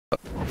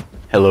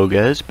Hello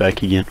guys,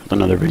 back again with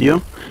another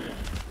video.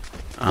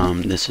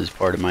 This is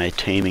part of my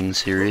taming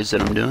series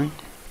that I'm doing.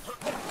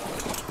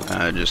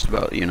 Just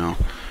about,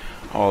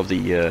 all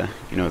the,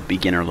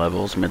 beginner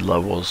levels,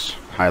 mid-levels,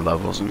 high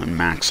levels, and then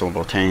max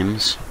level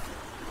tames.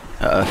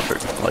 For,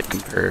 like,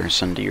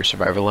 comparison to your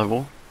survival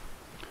level.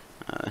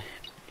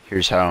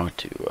 Here's how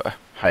to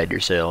hide your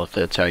sail, if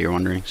that's how you're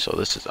wondering. So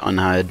this is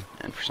unhide,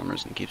 and for some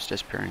reason it keeps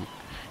disappearing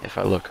if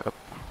I look up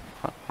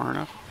far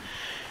enough.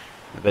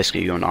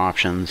 Basically, you go into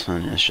options,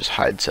 and it's just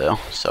hide sail,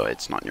 so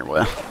it's not in your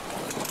way.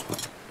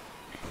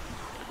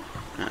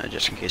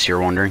 Just in case you're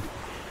wondering.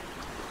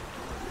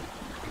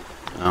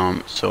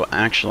 So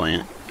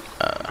actually,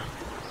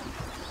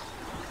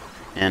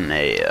 in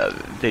a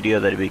video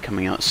that'll be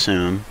coming out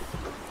soon,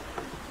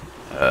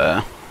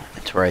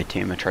 it's where I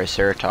tame a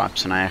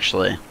Triceratops, and I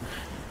actually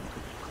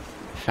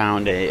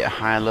found a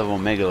high-level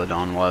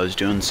Megalodon while I was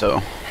doing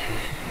so.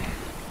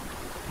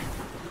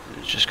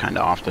 Just kind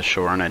of off the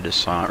shore, and I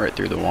just saw it right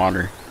through the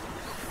water.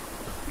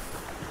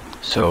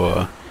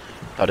 So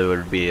thought it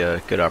would be a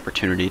good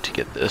opportunity to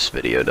get this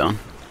video done.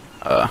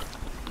 The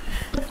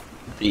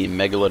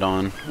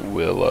Megalodon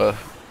will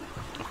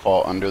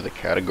fall under the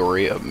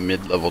category of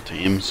mid-level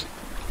tames,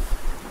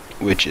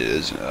 which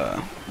is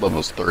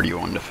levels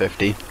 31 to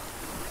 50.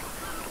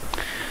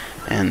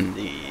 And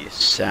the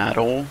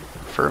saddle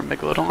for a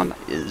Megalodon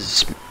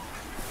is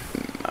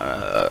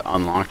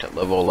unlocked at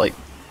level like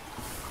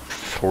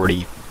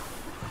 45,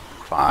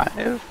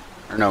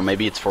 or no,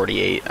 maybe it's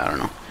 48, I don't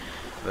know,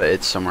 but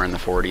it's somewhere in the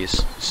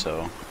 40s.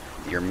 So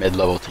your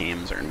mid-level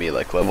teams are going to be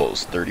like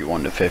levels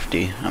 31 to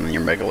 50, and then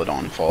your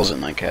Megalodon falls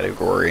in that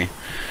category,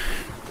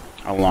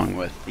 along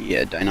with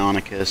the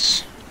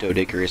Deinonychus,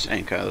 Doedicurus,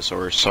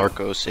 Ankylosaurus,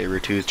 Sarco,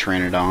 Sabertooth,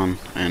 Pteranodon,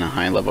 and a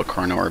high-level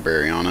Carnivore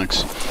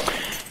Baryonyx.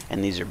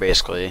 And these are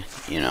basically,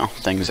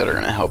 things that are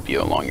going to help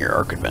you along your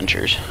arc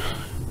adventures.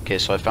 Okay,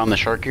 so I found the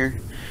shark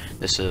here.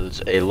 This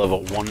is a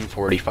level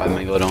 145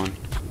 Megalodon.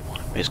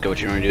 Basically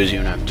what you want to do is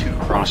you want to have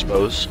 2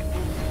 crossbows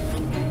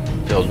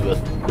filled with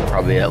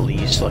probably at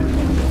least like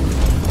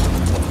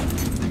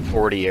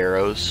 40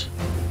 arrows.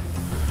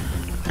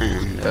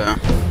 And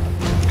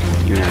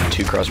you want to have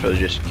 2 crossbows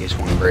just in case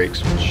one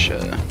breaks, which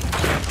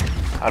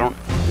I don't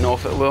know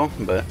if it will,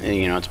 but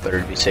it's better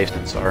to be safe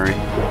than sorry.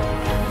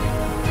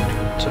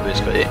 So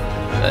basically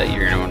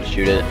you're going to want to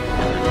shoot it,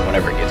 and then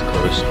whenever it gets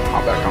close,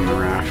 hop back on the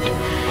raft.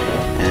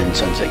 And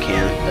since it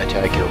can't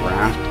attack your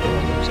raft,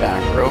 it'll use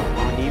aggro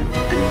on you,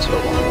 and so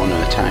it won't want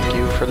to attack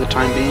you for the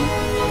time being.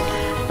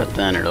 But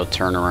then it'll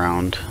turn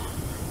around,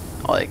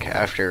 like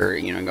after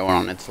going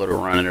on its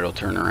little run, it'll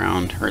turn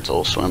around, or its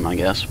little swim, I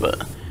guess.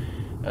 But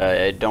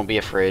don't be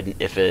afraid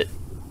if it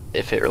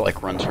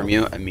like runs from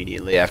you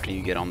immediately after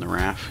you get on the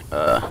raft.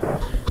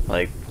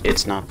 Like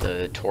it's not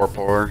the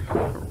torpor,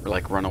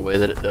 like runaway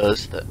that it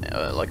does,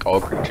 that like all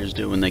creatures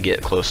do when they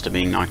get close to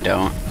being knocked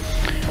out.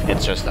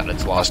 It's just that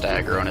it's lost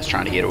aggro and it's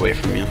trying to get away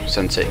from you,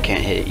 since it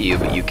can't hit you,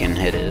 but you can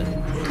hit it.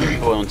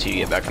 Well, until you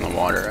get back in the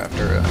water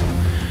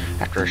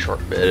after a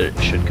short bit,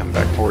 it should come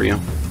back for you.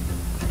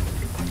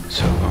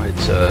 So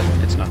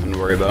it's nothing to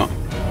worry about.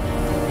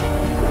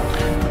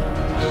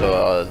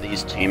 So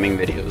these taming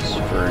videos,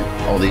 for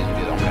all these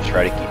videos, I'm gonna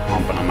try to keep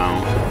pumping them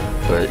out.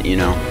 But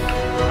I'm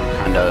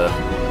kind of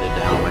limited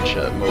to how much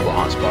mobile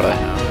hotspot I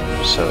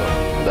have, so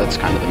that's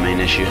kind of the main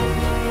issue.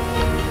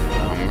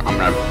 I'm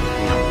gonna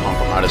pump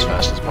them out as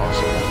fast as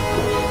possible.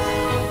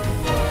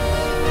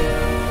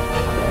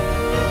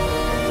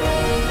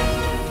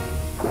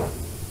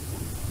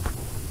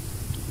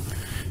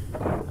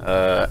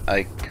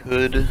 I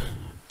could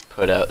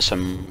put out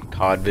some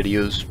COD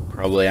videos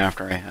probably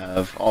after I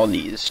have all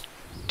these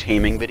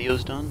taming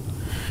videos done,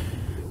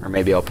 or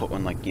maybe I'll put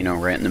one like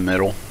right in the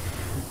middle.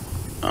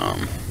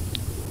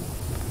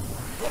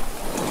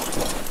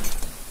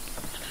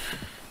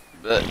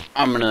 But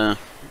I'm gonna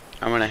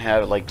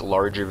have like the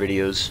larger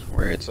videos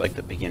where it's like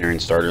the beginner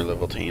and starter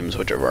level teams,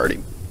 which I've already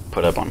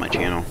put up on my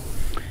channel,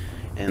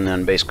 and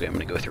then basically I'm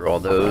gonna go through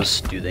all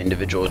those, do the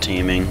individual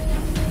taming,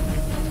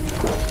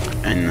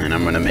 and then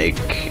I'm gonna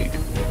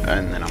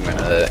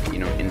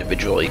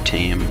individually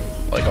tame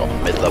like all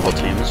the mid-level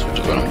teams, which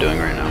is what I'm doing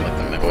right now, like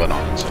the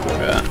Megalodon and stuff like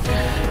that.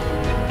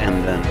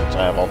 And then once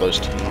I have all those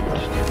tamed,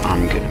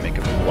 I'm gonna make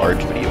a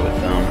large video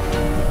with them,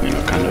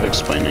 kind of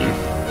explaining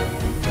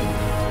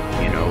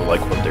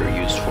like what they're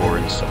used for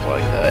and stuff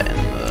like that in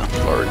the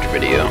large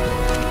video,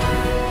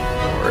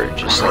 or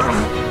just like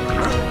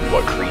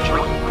what creature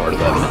is part of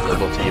that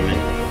mid-level taming,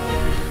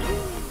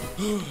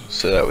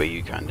 so that way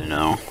you kind of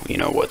know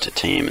what to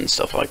tame and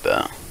stuff like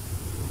that.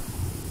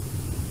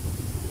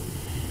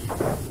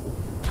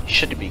 He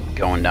should be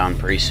going down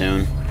pretty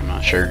soon, I'm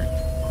not sure,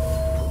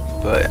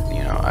 but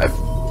I've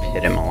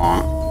hit him a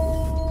lot.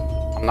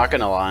 I'm not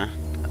gonna lie,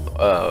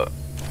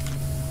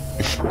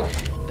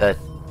 that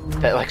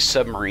like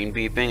submarine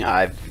beeping,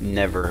 I've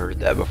never heard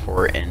that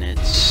before, and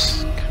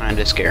it's kind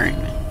of scaring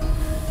me.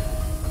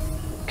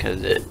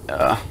 Cause it,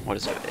 what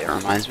is it? It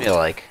reminds me of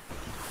like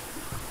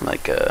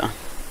kind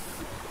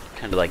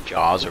of like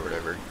Jaws or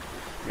whatever.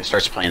 It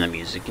starts playing the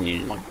music, and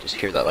you like just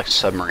hear that like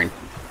submarine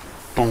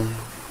boom,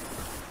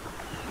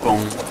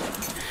 boom.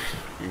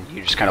 And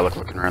you just kind of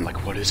looking around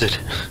like, what is it?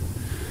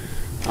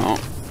 Oh,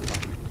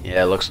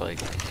 yeah, it looks like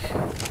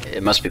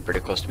it must be pretty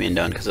close to being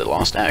done because it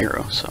lost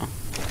aggro, so.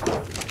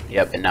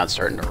 Yep, and now it's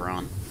starting to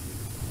run.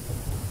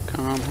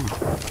 Come on.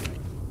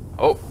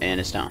 Oh, and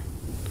it's down.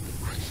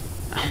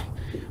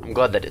 I'm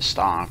glad that it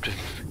stopped,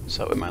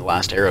 so my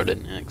last arrow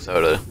didn't hit, because I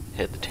would have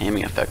hit the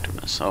taming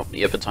effectiveness. So,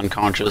 yep, it's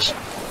unconscious.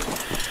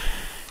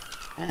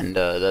 And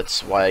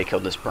that's why I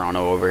killed this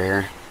Bronto over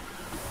here.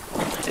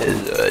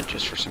 Is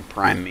just for some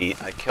prime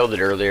meat. I killed it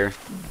earlier,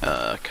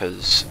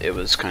 because it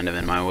was kind of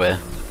in my way.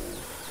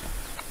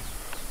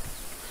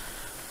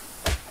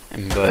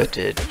 But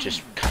it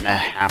just kind of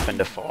happened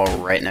to fall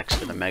right next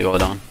to the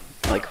Megalodon.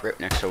 Like right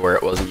next to where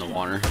it was in the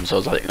water. And so I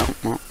was like, oh,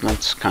 well,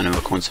 that's kind of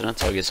a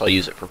coincidence. I guess I'll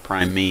use it for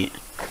prime meat.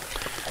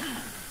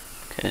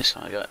 Okay,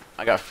 so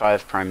I got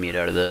 5 prime meat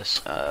out of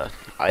this.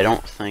 I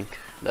don't think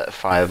that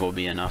 5 will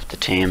be enough to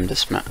tame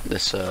this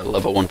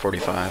level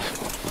 145,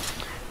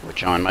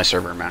 which on my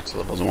server max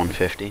level is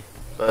 150.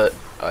 But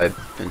I've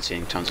been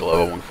seeing tons of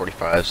level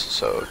 145s,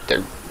 so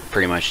they're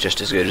pretty much just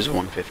as good as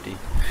 150.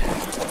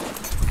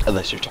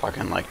 Unless you're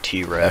talking like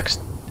T-Rex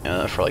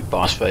for like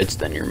boss fights,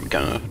 then you're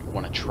gonna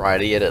want to try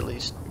to get at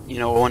least, you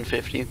know,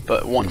 150.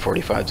 But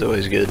 145 is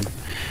always good.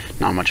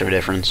 Not much of a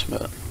difference.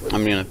 But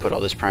I'm gonna put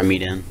all this prime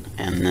meat in,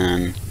 and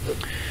then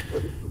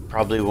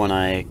probably when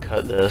I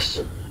cut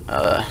this,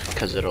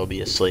 because it'll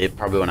be asleep.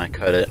 Probably when I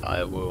cut it,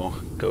 I will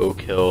go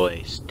kill a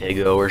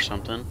stego or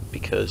something,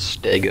 because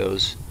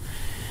stegos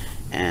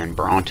and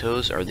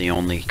brontos are the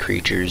only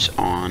creatures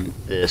on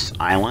this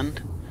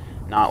island.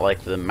 Not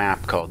like the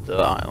map called the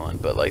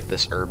island, but like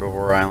this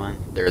herbivore island.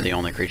 They're the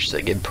only creatures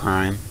that get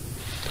prime.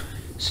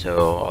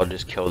 So I'll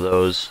just kill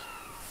those,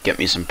 get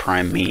me some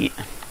prime meat,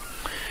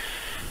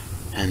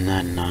 and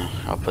then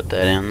I'll put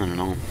that in, and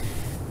I'll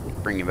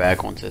bring you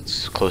back once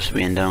it's close to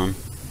being done.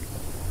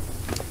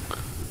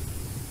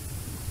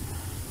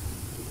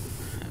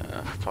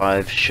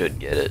 5 should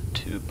get it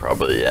to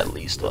probably at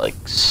least like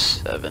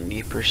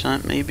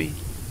 70% maybe.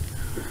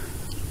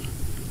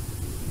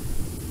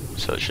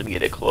 So it should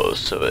get it close.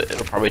 So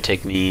it'll probably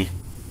take me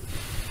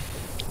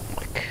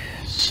like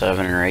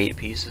 7 or 8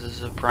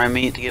 pieces of prime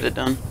meat to get it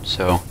done.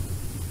 So,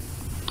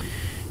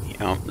 you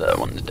know, that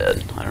one's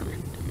dead. I don't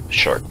know.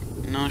 Shark.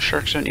 No,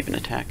 sharks don't even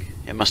attack.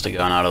 It must have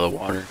gone out of the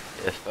water.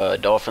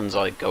 If dolphins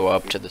like go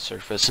up to the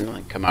surface and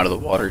like come out of the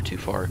water too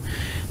far,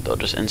 they'll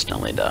just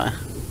instantly die.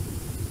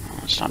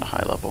 Oh, it's not a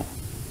high level.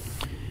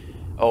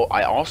 Oh,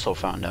 I also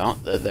found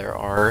out that there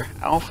are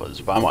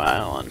alphas by my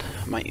island.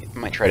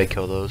 Might try to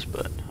kill those,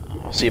 but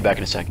I'll see you back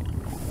in a second.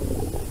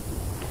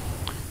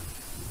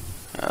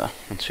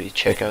 Once we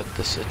check out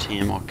this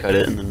team, I'll cut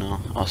it, and then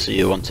I'll see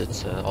you once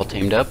it's all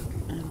tamed up,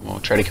 and we'll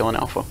try to kill an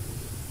alpha.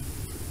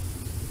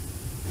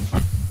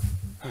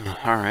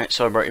 Alright,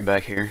 so I brought you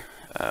back here.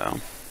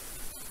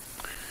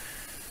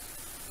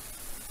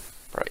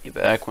 Brought you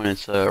back when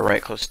it's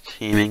right close to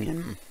teaming,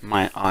 and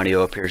my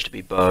audio appears to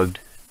be bugged,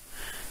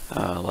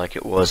 like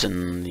it was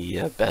in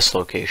the best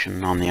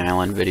location on the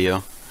island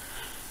video.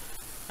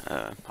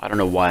 I don't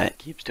know why it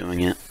keeps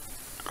doing it.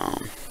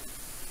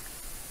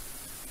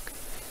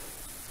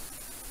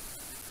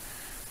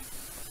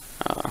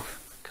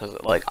 Cause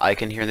like I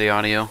can hear the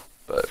audio,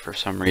 but for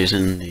some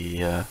reason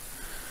the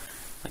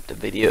like the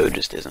video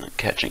just isn't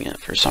catching it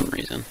for some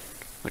reason,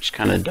 which is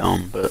kind of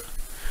dumb. But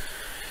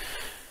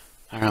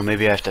I don't know.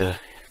 Maybe I have to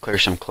clear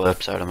some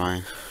clips out of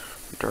my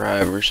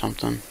drive or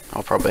something.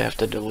 I'll probably have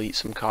to delete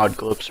some COD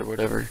clips or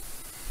whatever.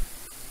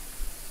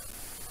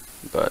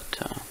 But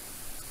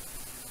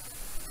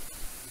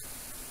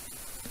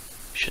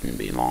shouldn't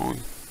be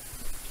long.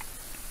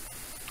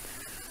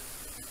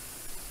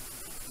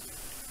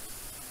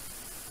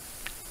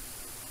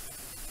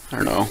 I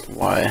don't know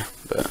why,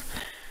 but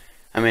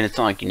I mean, it's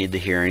not like you need to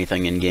hear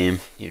anything in game.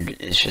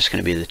 It's just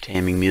going to be the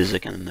taming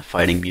music and the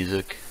fighting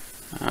music.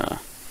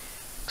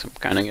 So I'm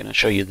kind of going to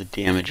show you the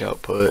damage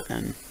output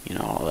and, you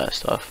know, all that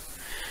stuff.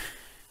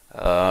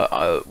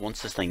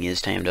 Once this thing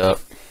is tamed up,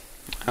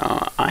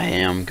 I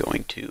am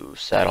going to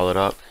saddle it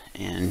up,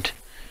 and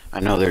I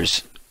know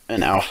there's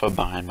an alpha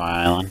behind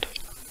my island,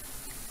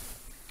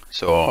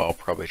 so I'll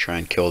probably try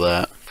and kill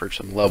that for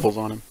some levels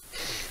on him.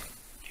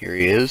 Here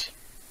he is.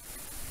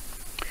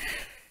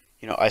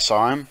 You know, I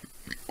saw him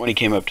when he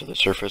came up to the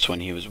surface when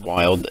he was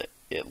wild.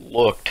 It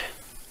looked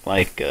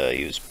like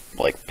he was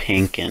like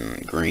pink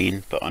and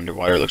green, but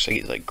underwater it looks like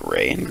he's like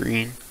gray and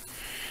green.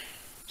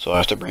 So I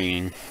have to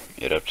bring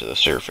it up to the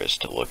surface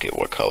to look at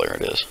what color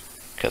it is.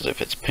 Because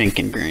if it's pink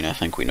and green, I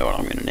think we know what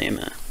I'm going to name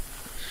it.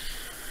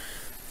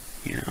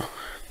 You know,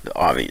 the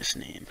obvious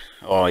name.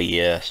 Oh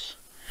yes,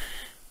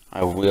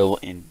 I will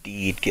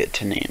indeed get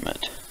to name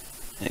it.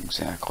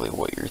 Exactly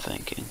what you're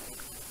thinking.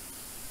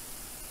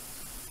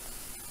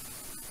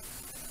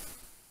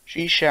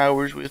 She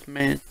showers with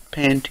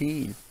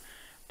Pantene,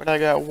 but I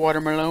got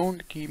watermelon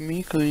to keep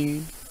me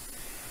clean.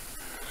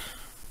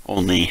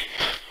 Only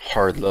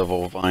hard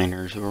level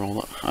viners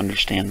will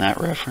understand that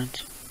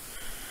reference.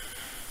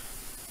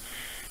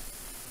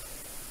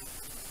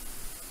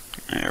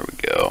 There we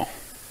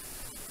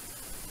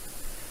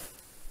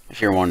If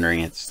you're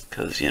wondering, it's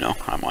because, you know,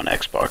 I'm on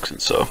Xbox, and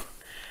so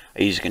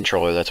I use a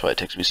controller. That's why it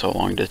takes me so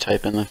long to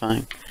type in the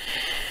thing.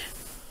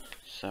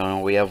 So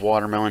we have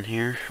watermelon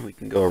here. We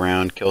can go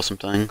around, kill some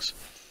things.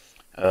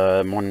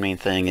 One main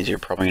thing is you're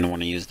probably going to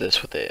want to use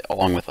this with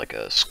along with like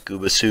a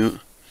scuba suit,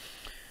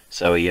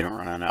 so you don't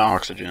run out of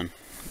oxygen.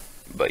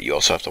 But you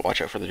also have to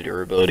watch out for the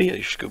durability of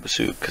your scuba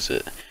suit, because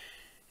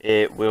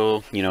it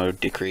will, you know,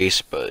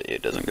 decrease, but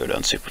it doesn't go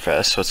down super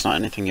fast, so it's not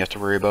anything you have to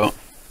worry about.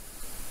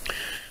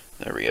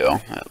 There we go,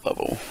 that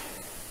low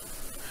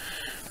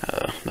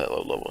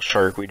level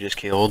shark we just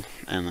killed,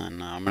 and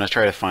then I'm gonna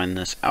try to find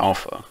this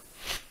alpha.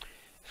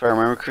 If I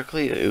remember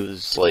correctly, it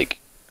was like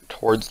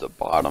towards the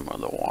bottom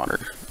of the water.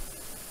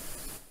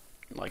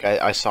 Like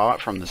I saw it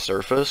from the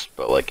surface,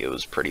 but like it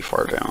was pretty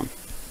far down.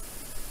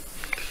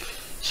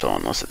 So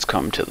unless it's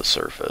come to the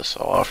surface,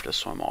 I'll have to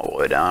swim all the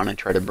way down and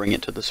try to bring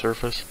it to the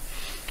surface.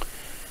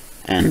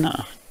 And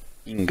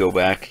you can go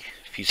back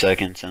a few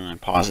seconds and then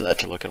pause that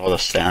to look at all the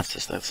stats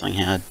this thing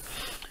had.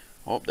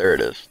 Oh, there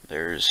it is.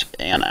 There's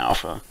an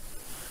alpha.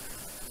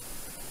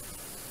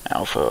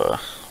 Alpha,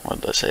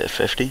 what did I say, a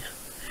 50?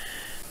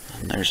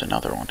 And there's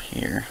another one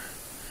here.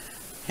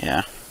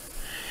 Yeah.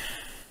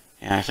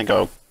 Yeah, I think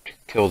I'll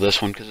kill this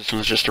one because this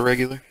one's just a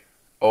regular.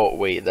 Oh,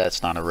 wait,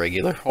 that's not a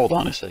regular. Hold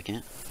on a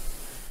second.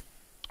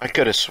 I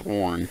could have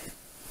sworn.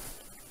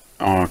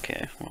 Oh,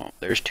 okay, well,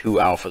 there's two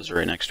alphas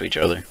right next to each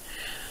other.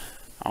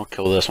 I'll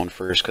kill this one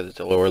first because it's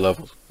a lower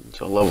level. It's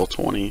a level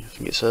 20, I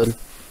think it said.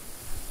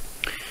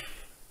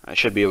 I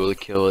should be able to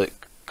kill it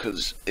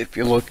because if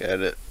you look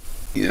at it,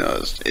 you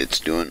know, it's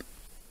doing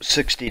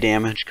 60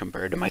 damage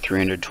compared to my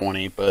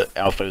 320, but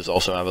alphas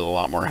also have a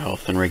lot more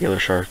health than regular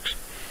sharks.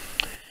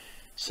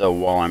 So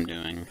while I'm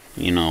doing,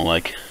 you know,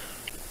 like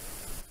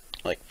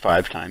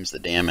 5 times the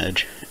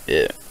damage,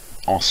 it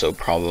also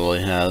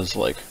probably has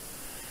like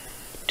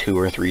 2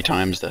 or 3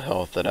 times the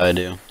health that I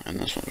do, and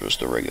this one's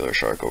just a regular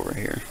shark over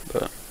here.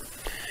 But I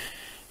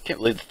can't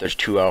believe that there's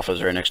 2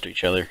 alphas right next to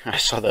each other. I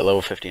saw that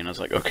level 50 and I was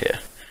like, okay,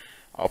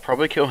 I'll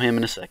probably kill him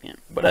in a second,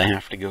 but I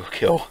have to go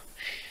kill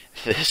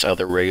this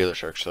other regular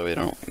shark so they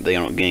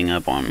don't gang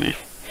up on me,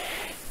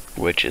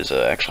 which is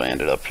actually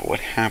ended up what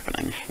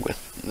happening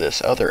with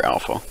this other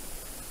alpha,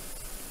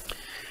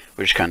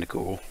 which is kind of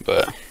cool.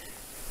 But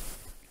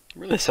it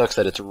really sucks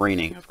that it's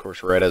raining, of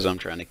course, right as I'm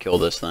trying to kill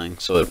this thing,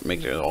 so it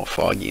makes it all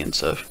foggy and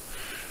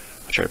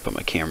stuff. I try to put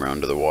my camera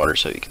under the water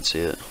so you can see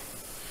it.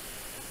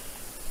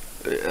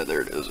 But yeah,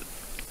 there it is.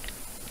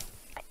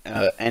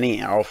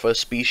 Any alpha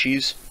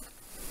species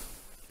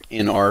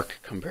in Ark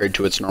compared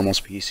to its normal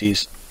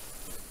species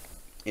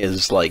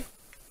is like,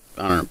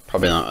 I don't know,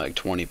 probably not like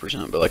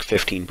 20%, but like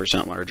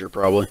 15% larger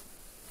probably.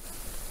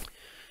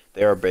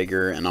 They are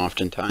bigger, and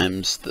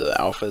oftentimes the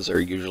alphas are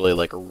usually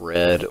like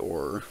red,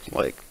 or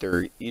like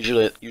they're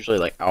usually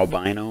like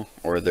albino,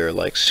 or they're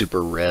like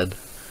super red.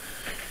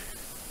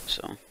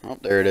 So, oh,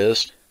 there it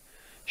is.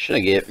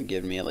 Should have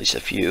given me at least a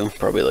few,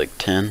 probably like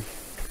 10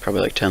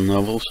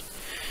 levels.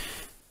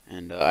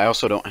 And I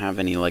also don't have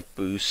any like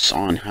boosts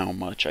on how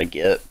much I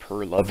get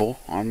per level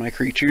on my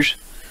creatures.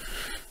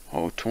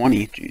 Oh,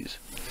 20, jeez.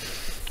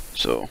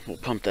 So we'll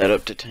pump that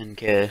up to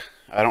 10k.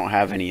 I don't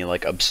have any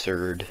like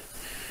absurd,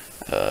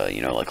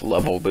 you know, like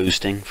level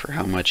boosting for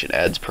how much it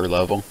adds per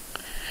level.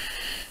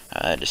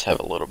 I just have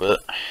a little bit.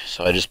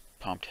 So I just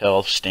pumped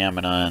health,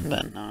 stamina, and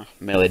then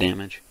melee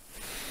damage.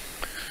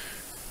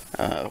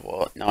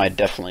 Well, no, I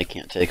definitely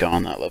can't take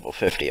on that level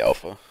 50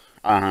 alpha.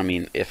 I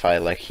mean, if I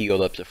like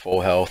healed up to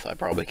full health, I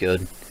probably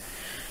could.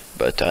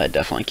 But I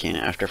definitely can't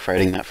after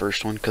fighting that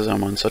first one because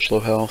I'm on such low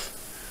health.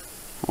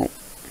 Oh,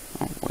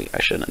 wait, I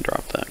shouldn't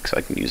drop that because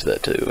I can use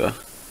that to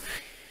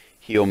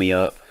heal me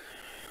up.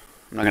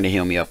 I'm not going to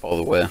heal me up all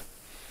the way.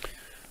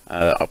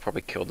 I'll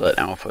probably kill that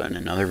alpha in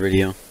another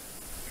video.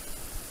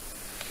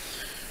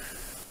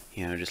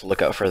 You know, just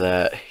look out for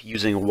that.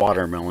 Using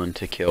watermelon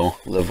to kill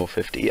level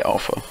 50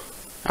 alpha.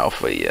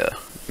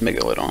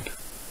 Megalodon.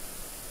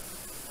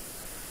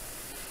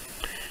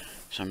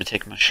 So I'm going to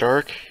take my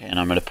shark, and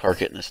I'm going to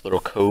park it in this little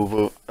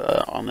cove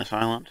on this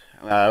island.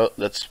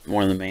 That's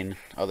one of the main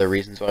other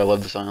reasons why I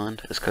love this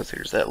island, is because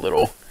there's that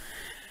little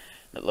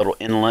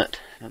inlet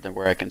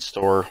where I can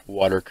store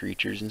water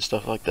creatures and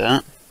stuff like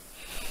that.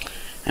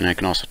 And I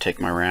can also take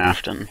my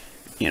raft and,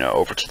 you know,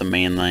 over to the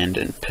mainland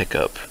and pick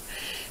up,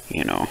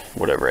 you know,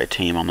 whatever I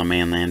tame on the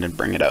mainland and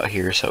bring it out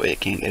here so it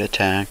can't get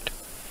attacked.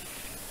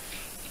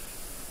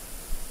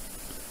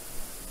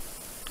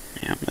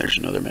 Yeah, there's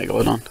another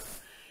Megalodon.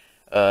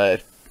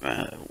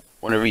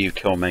 Whenever you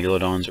kill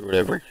Megalodons or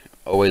whatever,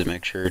 always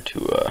make sure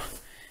to,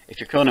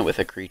 if you're killing it with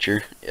a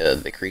creature,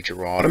 the creature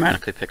will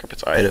automatically pick up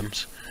its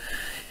items.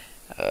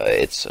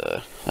 It's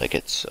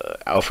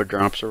alpha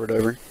drops or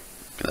whatever.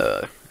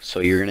 So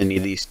you're going to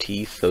need these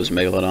teeth, those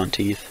Megalodon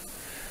teeth.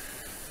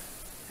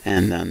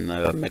 And then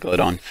the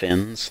Megalodon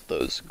fins,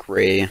 those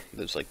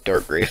like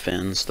dark gray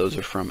fins, those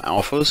are from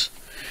alphas.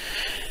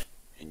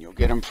 And you'll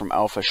get them from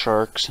alpha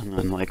sharks, and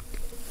then like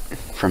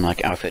from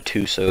like outfit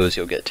Tusos,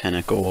 you'll get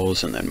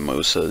tentacles, and then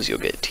Mosas, you'll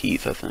get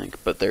teeth, I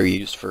think. But they're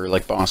used for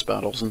like boss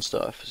battles and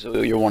stuff.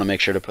 So you'll want to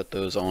make sure to put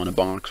those all in a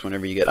box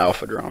whenever you get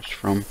alpha drops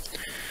from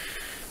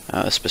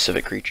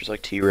specific creatures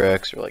like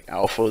T-Rex or like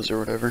alphas or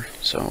whatever.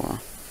 So,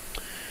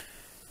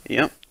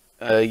 yep.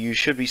 You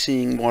should be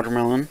seeing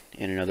Watermelon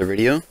in another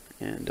video,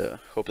 and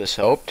hope this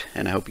helped,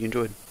 and I hope you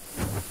enjoyed.